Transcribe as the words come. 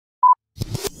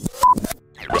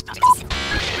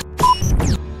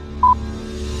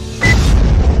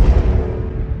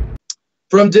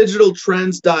From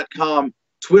digitaltrends.com,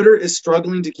 Twitter is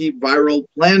struggling to keep viral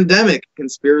pandemic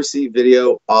conspiracy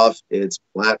video off its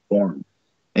platform.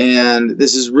 And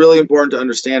this is really important to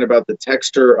understand about the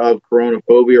texture of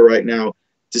coronaphobia right now,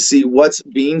 to see what's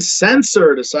being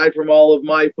censored, aside from all of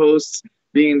my posts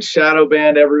being shadow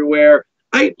banned everywhere.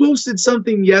 I posted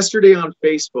something yesterday on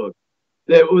Facebook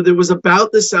that was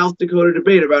about the South Dakota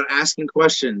debate, about asking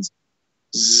questions.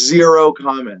 0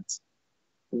 comments.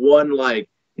 1 like.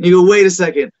 And you go, wait a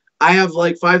second, I have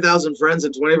like 5,000 friends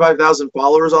and 25,000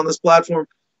 followers on this platform.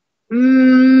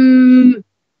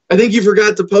 I think you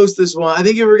forgot to post this one. I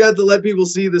think you forgot to let people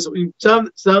see this.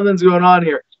 Something's going on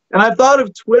here. And I thought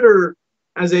of Twitter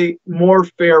as a more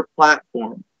fair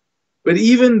platform. But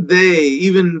even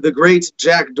the great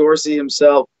Jack Dorsey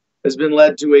himself, has been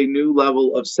led to a new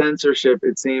level of censorship,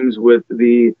 it seems, with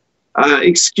the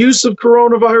excuse of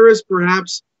coronavirus,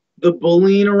 perhaps the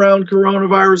bullying around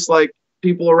coronavirus, like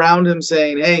people around him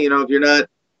saying, hey, you know,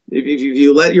 if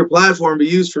you let your platform be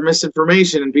used for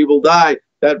misinformation and people die,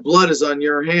 that blood is on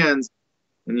your hands.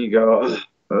 And you go,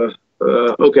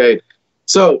 okay.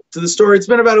 So to the story, it's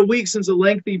been about a week since a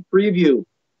lengthy preview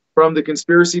from the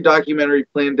conspiracy documentary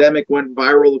Plandemic went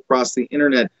viral across the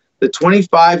internet. The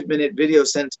 25-minute video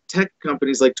sent tech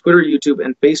companies like Twitter, YouTube,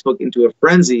 and Facebook into a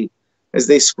frenzy as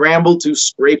they scrambled to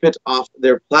scrape it off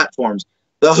their platforms.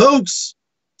 The hoax,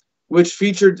 which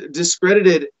featured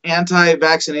discredited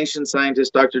anti-vaccination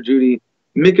scientist Dr. Judy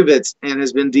Mikovits and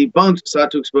has been debunked, sought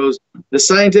to expose the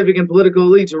scientific and political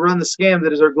elite to run the scam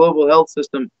that is our global health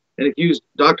system, and accused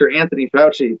Dr. Anthony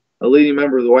Fauci, a leading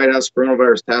member of the White House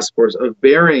Coronavirus Task Force, of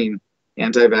burying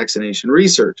anti-vaccination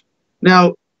research.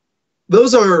 Now,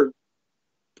 those are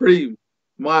pretty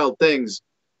mild things.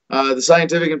 The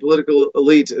scientific and political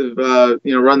elite have, run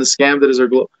the scam that is our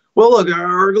global. Well, look,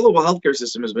 our global healthcare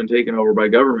system has been taken over by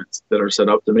governments that are set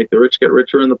up to make the rich get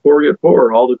richer and the poor get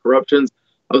poorer. All the corruptions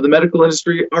of the medical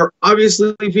industry are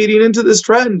obviously feeding into this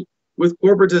trend with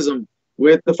corporatism,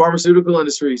 with the pharmaceutical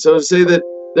industry. So to say that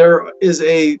there is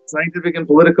a scientific and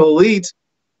political elite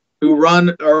who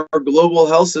run our global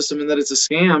health system and that it's a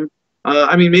scam,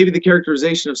 I mean, maybe the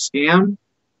characterization of scam,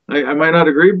 I might not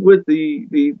agree with the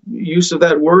use of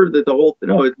that word, that the whole,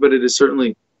 no, but it is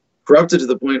certainly corrupted to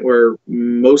the point where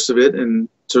most of it, and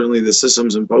certainly the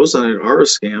systems imposed on it, are a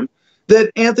scam.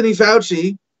 That Anthony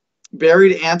Fauci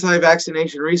buried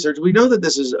anti-vaccination research. We know that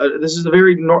this is a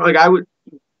very, like, I would,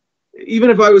 even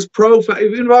if I was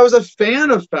even if I was a fan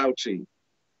of Fauci,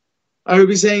 I would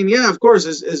be saying, yeah, of course,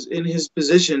 as in his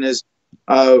position as,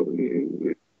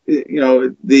 the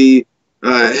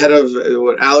head of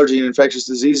allergy and infectious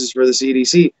diseases for the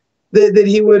CDC, that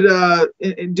he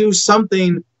would do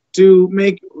something to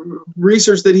make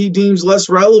research that he deems less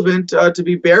relevant to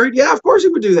be buried. Yeah, of course he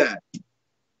would do that.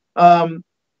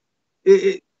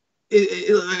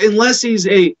 Unless he's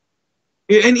and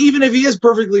even if he is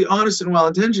perfectly honest and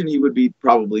well-intentioned, he would be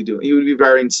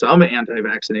burying some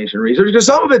anti-vaccination research, because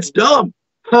some of it's dumb.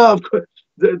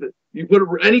 You put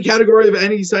any category of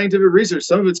any scientific research,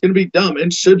 some of it's going to be dumb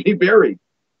and should be buried.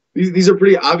 These are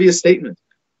pretty obvious statements.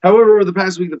 However, over the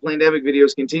past week, the Plandemic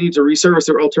videos continue to resurface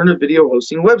their alternative video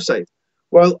hosting websites,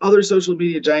 while other social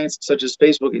media giants such as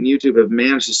Facebook and YouTube have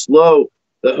managed to slow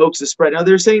the hoax to spread. Now,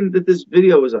 they're saying that this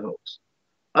video is a hoax.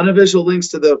 Unofficial links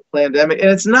to the Plandemic, and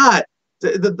it's not.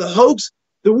 The hoax,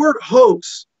 the word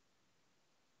hoax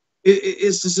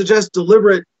is to suggest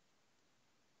deliberate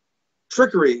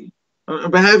trickery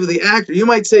on behalf of the actor. You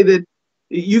might say that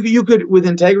you could with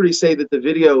integrity say that the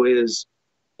video is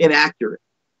inaccurate,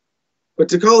 but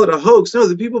to call it a hoax, no,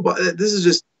 this is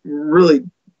just really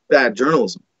bad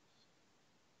journalism.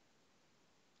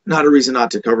 Not a reason not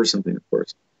to cover something, of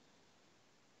course.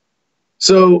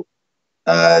 So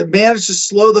managed to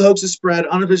slow the hoax's spread.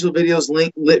 Unofficial videos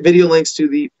video links to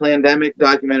the Plandemic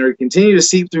documentary continue to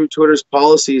seep through Twitter's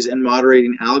policies and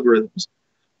moderating algorithms.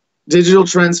 Digital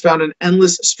Trends found an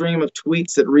endless stream of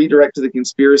tweets that redirect to the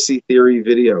conspiracy theory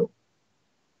video.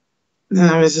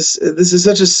 I mean, this is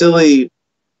such a silly,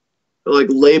 like,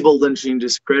 label lynching,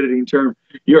 discrediting term.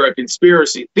 You're a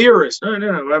conspiracy theorist.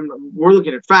 No. We're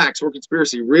looking at facts. We're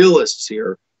conspiracy realists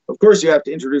here. Of course, you have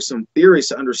to introduce some theories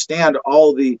to understand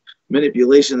all the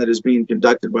manipulation that is being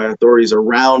conducted by authorities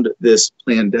around this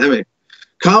pandemic.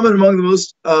 Common among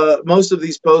the most of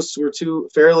these posts were two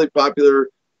fairly popular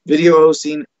video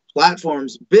hosting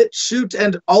platforms, BitChute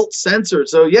and Alt-Censored.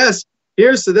 So yes,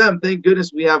 here's to them. Thank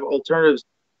goodness we have alternatives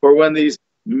for when these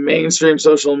mainstream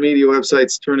social media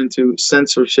websites turn into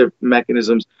censorship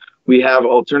mechanisms. We have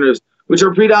alternatives which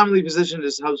are predominantly positioned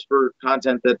as hubs for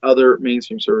content that other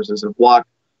mainstream services have blocked.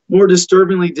 More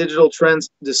disturbingly, Digital Trends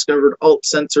discovered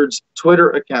Alt-Censored's Twitter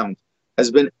account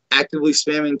has been actively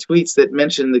spamming tweets that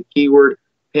mention the keyword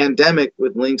pandemic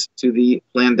with links to the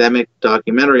Plandemic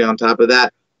documentary. On top of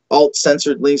that,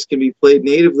 alt-censored links can be played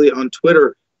natively on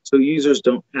Twitter, so users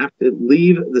don't have to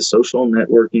leave the social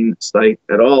networking site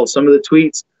at all. Some of the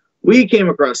tweets we came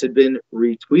across had been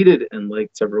retweeted and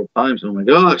liked several times. Oh my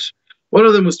gosh. One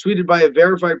of them was tweeted by a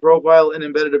verified profile and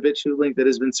embedded a BitChute link that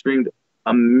has been streamed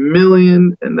 1.5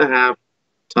 million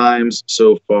times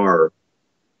so far.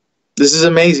 This is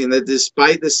amazing that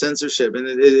despite the censorship, and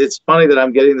it's funny that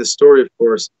I'm getting this story, of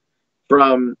course,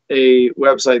 from a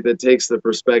website that takes the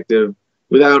perspective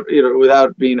without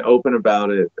being open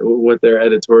about it, what their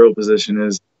editorial position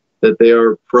is, that they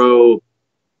are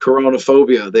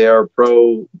pro-coronaphobia, they are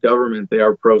pro-government, they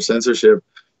are pro-censorship.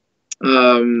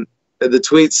 The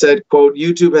tweet said, quote,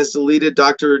 YouTube has deleted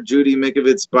Dr. Judy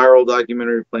Mikovits' viral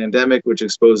documentary Plandemic, which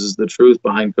exposes the truth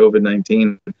behind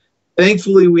COVID-19.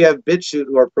 Thankfully, we have BitChute,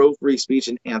 who are pro-free speech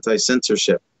and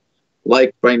anti-censorship,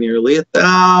 liked by nearly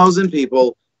 1,000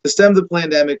 people. To stem the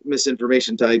Plandemic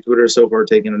misinformation tide, Twitter has so far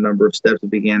taken a number of steps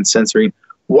and began censoring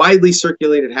widely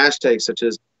circulated hashtags such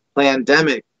as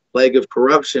Plandemic, Plague of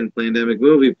Corruption, Plandemic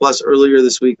Movie. Plus, earlier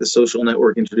this week, the social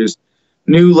network introduced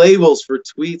new labels for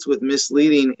tweets with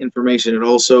misleading information. It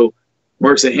also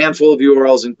marks a handful of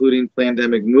URLs, including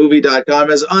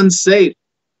plandemicmovie.com, as unsafe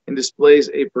and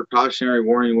displays a precautionary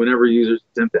warning whenever users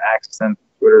attempt to access them from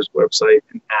Twitter's website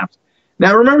and apps.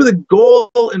 Now, remember, the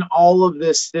goal in all of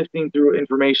this sifting through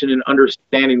information and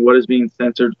understanding what is being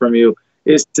censored from you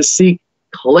is to seek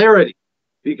clarity,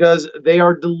 because they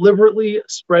are deliberately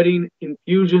spreading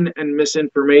confusion and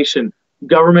misinformation.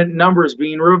 Government numbers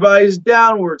being revised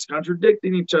downwards,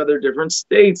 contradicting each other, different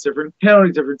states, different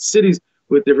counties, different cities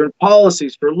with different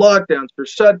policies for lockdowns, for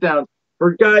shutdowns,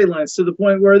 for guidelines, to the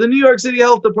point where the New York City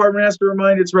Health Department has to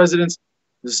remind its residents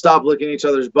to stop licking each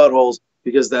other's buttholes,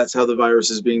 because that's how the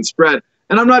virus is being spread.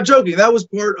 And I'm not joking. That was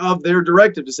part of their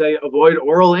directive, to say avoid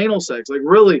oral anal sex. Like,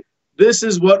 really, this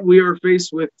is what we are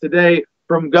faced with today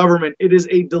from government. It is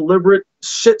a deliberate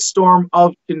shitstorm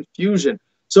of confusion.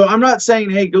 So I'm not saying,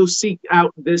 hey, go seek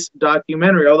out this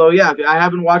documentary. Although, yeah, I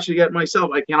haven't watched it yet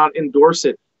myself. I cannot endorse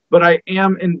it. But I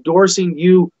am endorsing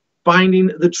you finding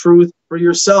the truth for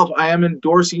yourself. I am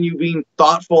endorsing you being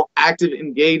thoughtful, active,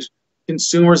 engaged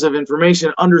consumers of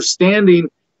information, understanding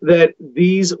that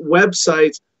these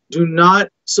websites do not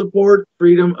support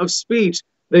freedom of speech.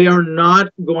 They are not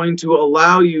going to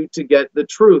allow you to get the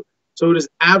truth. So it is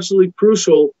absolutely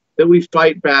crucial that we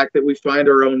fight back, that we find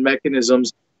our own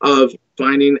mechanisms of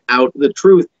finding out the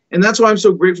truth. And that's why I'm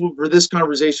so grateful for this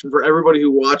conversation, for everybody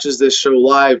who watches this show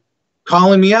live,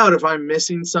 calling me out if I'm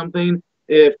missing something.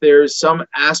 If there's some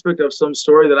aspect of some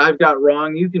story that I've got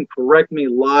wrong, you can correct me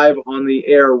live on the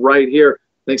air right here.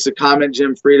 Thanks to Comment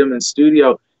Jim Freedom in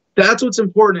studio. That's what's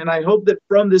important. And I hope that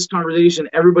from this conversation,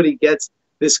 everybody gets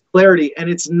this clarity. And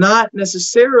it's not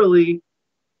necessarily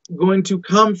going to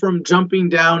come from jumping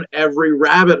down every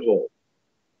rabbit hole.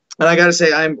 And I got to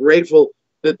say, I'm grateful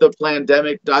that the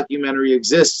Plandemic documentary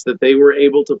exists, that they were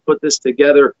able to put this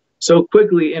together so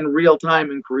quickly in real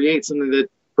time and create something that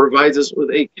provides us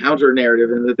with a counter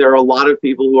narrative, and that there are a lot of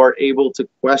people who are able to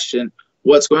question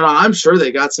what's going on. I'm sure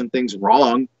they got some things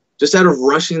wrong just out of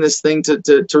rushing this thing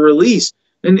to release.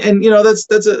 And you know,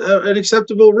 that's an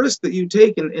acceptable risk that you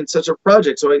take in such a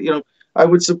project. So I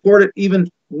would support it even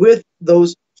with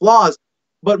those flaws.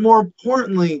 But more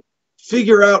importantly,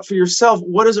 figure out for yourself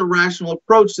what is a rational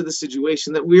approach to the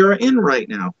situation that we are in right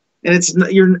now. And it's not,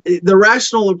 the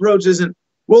rational approach isn't,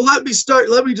 well, let me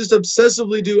just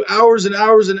obsessively do hours and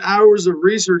hours and hours of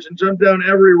research and jump down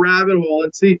every rabbit hole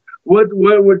and see what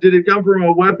did it come from,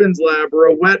 a weapons lab or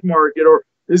a wet market, or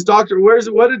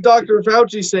what did Dr.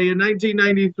 Fauci say in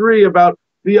 1993 about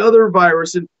the other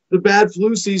virus and the bad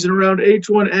flu season around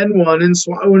H1N1 and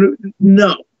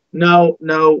no.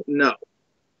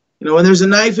 You know, when there's a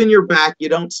knife in your back, you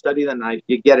don't study the knife,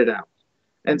 you get it out.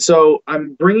 And so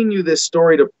I'm bringing you this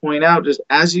story to point out, just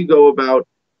as you go about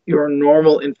your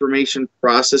normal information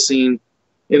processing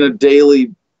in a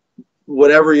daily,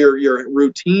 whatever your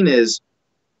routine is,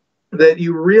 that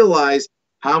you realize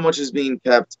how much is being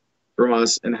kept from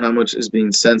us and how much is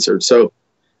being censored. So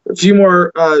a few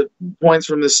more points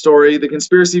from this story. The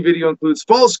conspiracy video includes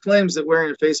false claims that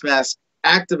wearing a face mask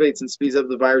activates and speeds up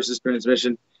the virus's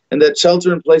transmission, and that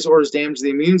shelter-in-place orders damage the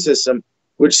immune system,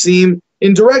 which seem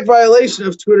in direct violation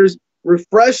of Twitter's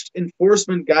refreshed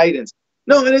enforcement guidance.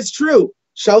 No, and it's true.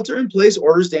 Shelter-in-place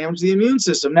orders damage the immune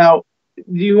system. Now,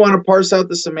 do you want to parse out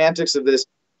the semantics of this?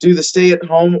 Do the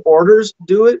stay-at-home orders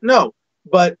do it? No.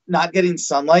 But not getting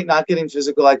sunlight, not getting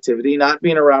physical activity, not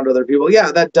being around other people,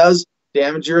 yeah, that does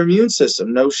damage your immune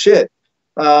system. No shit.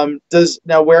 Does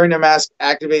now wearing a mask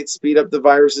activate, speed up the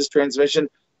virus's transmission?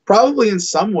 Probably in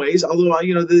some ways,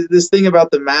 although, this thing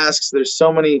about the masks, there's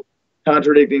so many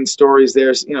contradicting stories.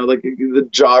 There's, like the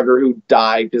jogger who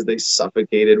died because they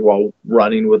suffocated while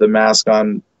running with a mask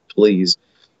on. Please.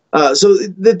 So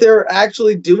that they're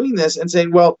actually doing this and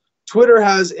saying, well, Twitter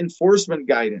has enforcement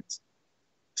guidance.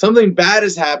 Something bad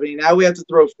is happening. Now we have to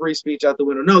throw free speech out the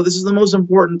window. No, this is the most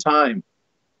important time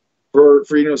for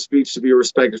freedom of speech to be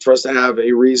respected, for us to have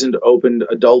a reasoned, open,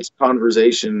 adult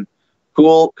conversation,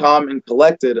 cool, calm, and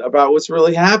collected about what's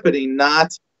really happening,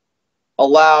 not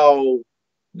allow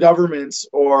governments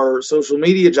or social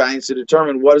media giants to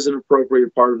determine what is an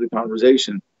appropriate part of the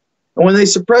conversation. And when they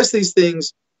suppress these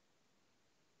things,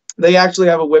 they actually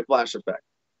have a whiplash effect.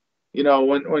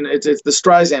 When it's the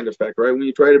Streisand effect, right? When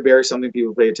you try to bury something,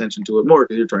 people pay attention to it more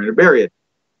because you're trying to bury it.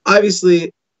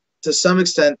 Obviously, to some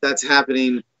extent, that's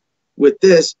happening with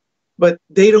this, but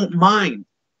they don't mind.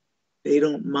 They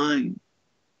don't mind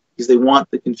because they want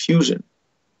the confusion.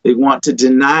 They want to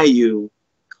deny you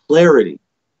clarity.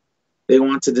 They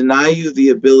want to deny you the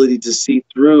ability to see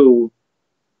through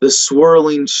the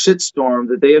swirling shitstorm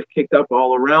that they have kicked up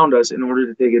all around us in order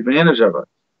to take advantage of us.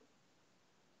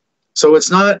 So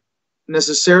it's not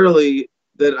necessarily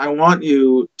that I want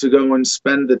you to go and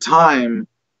spend the time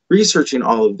researching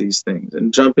all of these things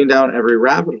and jumping down every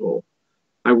rabbit hole.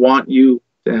 I want you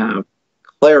to have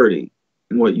clarity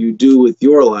in what you do with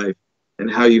your life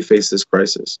and how you face this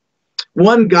crisis.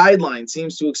 One guideline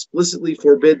seems to explicitly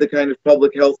forbid the kind of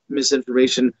public health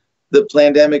misinformation the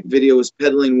pandemic video is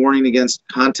peddling, warning against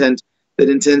content that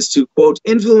intends to, quote,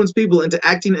 influence people into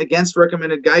acting against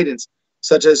recommended guidance,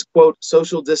 such as, quote,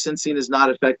 social distancing is not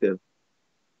effective.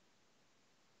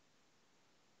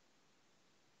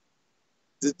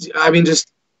 I mean, this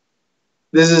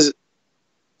is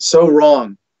so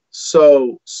wrong,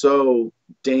 so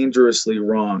dangerously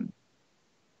wrong.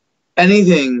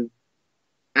 Anything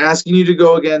asking you to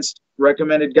go against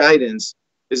recommended guidance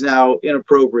is now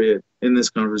inappropriate in this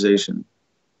conversation.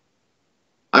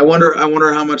 I wonder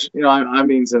how much, I'm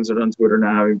being censored on Twitter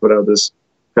now, having put out this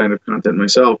kind of content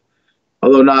myself,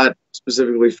 although not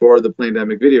specifically for the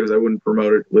pandemic videos. I wouldn't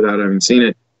promote it without having seen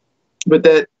it.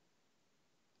 But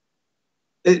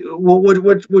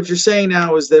what you're saying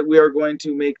now is that we are going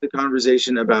to make the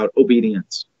conversation about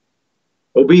obedience.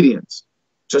 Obedience.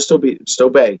 Just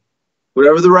obey.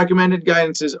 Whatever the recommended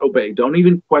guidance is, obey. Don't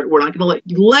even quite, we're not going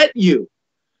to let you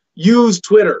use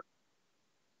Twitter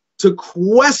to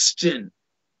question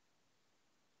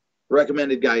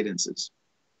recommended guidances.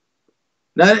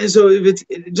 So if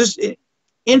it's just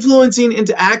influencing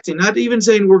into acting, not even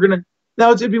saying we're going to,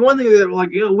 now it'd be one thing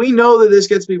that we know that this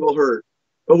gets people hurt,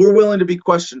 but we're willing to be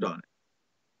questioned on it.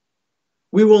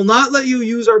 We will not let you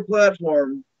use our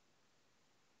platform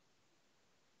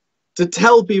to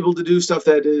tell people to do stuff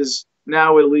that is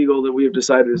now illegal that we have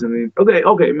decided is illegal.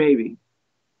 Okay, maybe.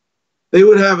 They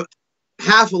would have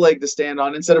half a leg to stand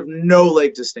on instead of no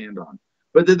leg to stand on.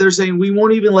 But that they're saying we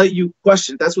won't even let you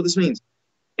question. That's what this means.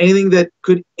 Anything that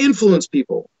could influence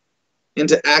people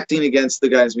into acting against the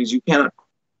guidance means you cannot.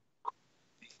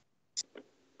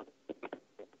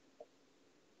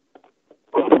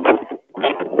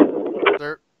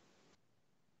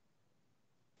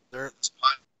 Sir.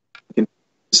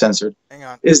 Censored. Hang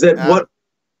on. Is that what?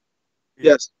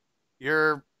 Yes.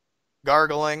 You're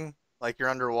gargling like you're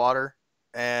underwater,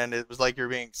 and it was like you're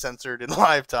being censored in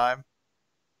live time.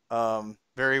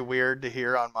 Very weird to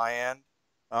hear on my end.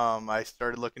 I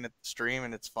started looking at the stream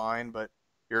and it's fine, but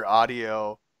your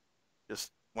audio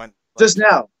just went just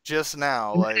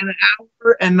now, like an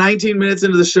hour and 19 minutes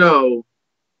into the show.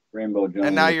 Rainbow Jones.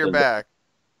 And now you're back.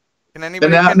 Can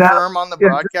anybody confirm on the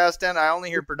broadcast end? I only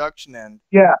hear production end.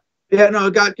 Yeah, no,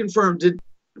 it got confirmed. Did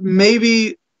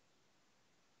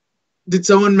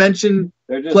someone mention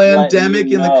pandemic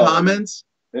in the comments?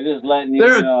 They're just letting you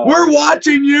know. We're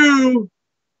watching you.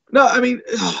 No, I mean,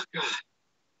 oh God.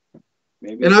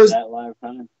 Maybe and it's that live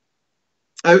time.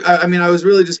 I mean, I was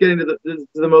really just getting to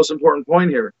the most important point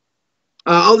here.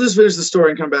 I'll just finish the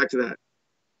story and come back to that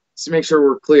to make sure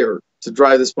we're clear to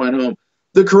drive this point home.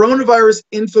 The coronavirus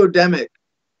infodemic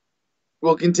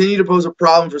will continue to pose a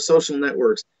problem for social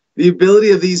networks. The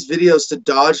ability of these videos to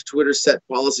dodge Twitter's set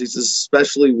policies is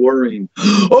especially worrying.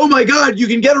 Oh my God, you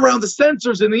can get around the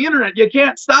censors in the internet. You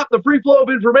can't stop the free flow of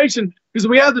information because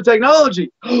we have the technology.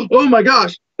 Oh my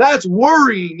gosh, that's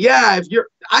worrying. Yeah,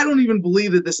 I don't even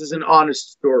believe that this is an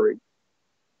honest story.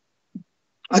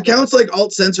 Accounts like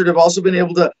Alt-Censored have also been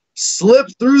able to slip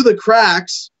through the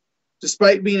cracks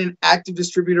despite being an active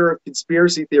distributor of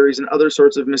conspiracy theories and other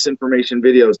sorts of misinformation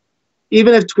videos.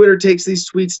 Even if Twitter takes these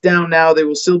tweets down now, they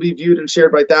will still be viewed and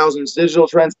shared by thousands. Digital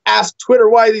Trends asked Twitter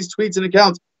why these tweets and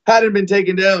accounts hadn't been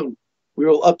taken down. We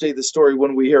will update the story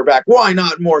when we hear back. Why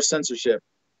not more censorship?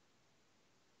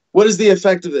 What is the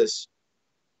effect of this?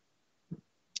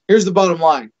 Here's the bottom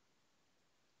line.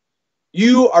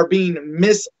 You are being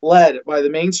misled by the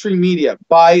mainstream media,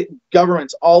 by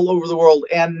governments all over the world,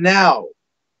 and now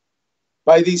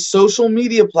by these social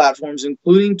media platforms,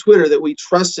 including Twitter, that we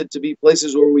trusted to be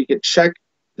places where we could check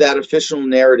that official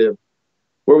narrative,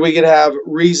 where we could have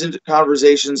reasoned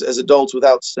conversations as adults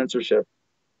without censorship.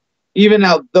 Even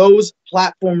now, those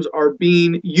platforms are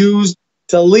being used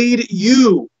to lead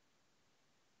you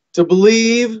to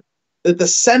believe that the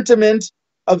sentiment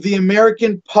of the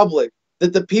American public,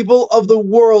 that the people of the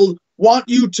world want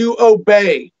you to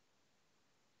obey.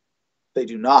 They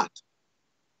do not.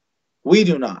 We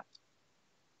do not.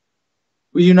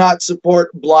 We do not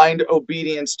support blind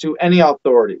obedience to any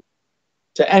authority,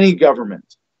 to any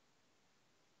government.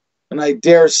 And I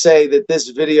dare say that this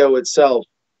video itself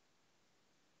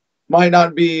might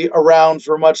not be around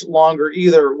for much longer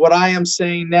either. What I am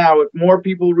saying now, if more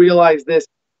people realize this,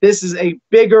 this is a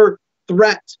bigger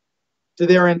threat to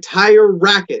their entire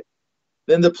racket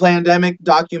than the pandemic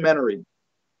documentary.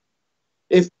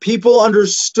 If people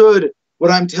understood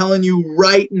what I'm telling you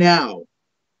right now,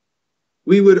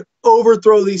 we would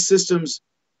overthrow these systems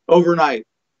overnight.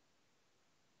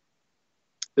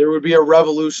 There would be a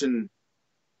revolution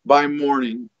by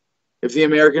morning if the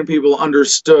American people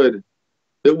understood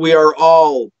that we are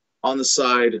all on the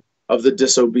side of the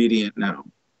disobedient now.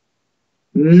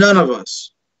 None of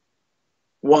us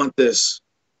want this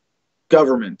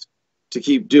government to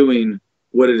keep doing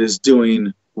what it is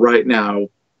doing right now,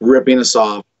 ripping us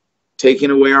off,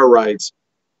 taking away our rights,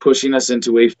 pushing us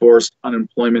into a forced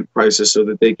unemployment crisis so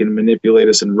that they can manipulate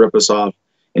us and rip us off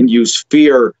and use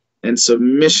fear and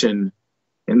submission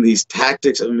and these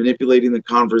tactics of manipulating the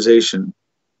conversation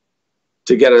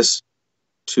to get us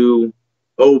to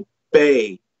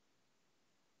obey,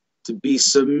 to be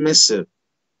submissive.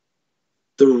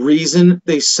 The reason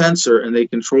they censor and they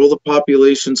control the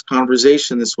population's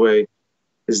conversation this way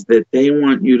is that they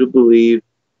want you to believe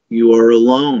you are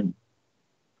alone,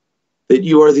 that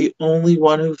you are the only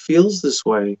one who feels this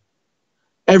way.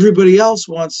 Everybody else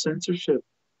wants censorship.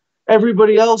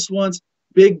 Everybody else wants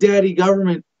big daddy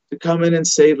government to come in and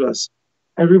save us.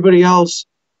 Everybody else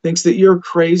thinks that you're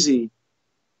crazy,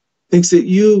 thinks that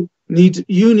you need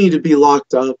to be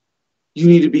locked up. You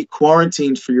need to be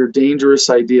quarantined for your dangerous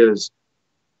ideas.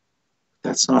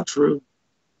 That's not true.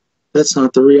 That's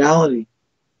not the reality.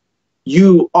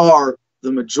 You are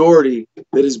the majority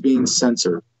that is being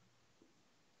censored.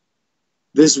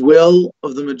 This will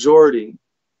of the majority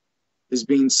is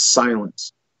being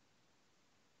silenced.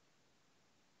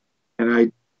 And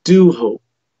I do hope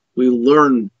we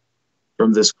learn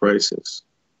from this crisis.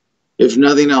 If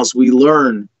nothing else, we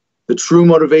learn the true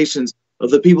motivations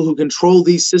of the people who control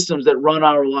these systems that run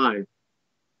our lives.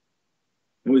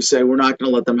 And we say, we're not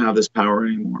going to let them have this power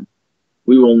anymore.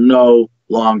 We will no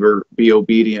longer be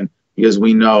obedient because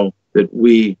we know that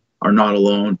we are not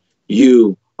alone.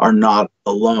 You are not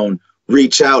alone.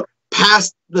 Reach out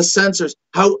past the censors,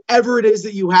 however it is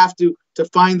that you have to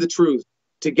find the truth,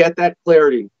 to get that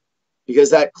clarity,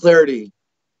 because that clarity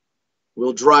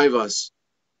will drive us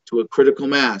to a critical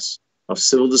mass of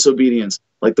civil disobedience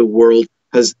like the world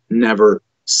has never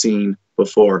seen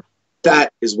before.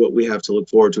 That is what we have to look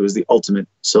forward to as the ultimate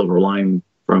silver lining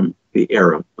from the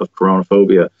era of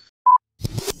coronaphobia.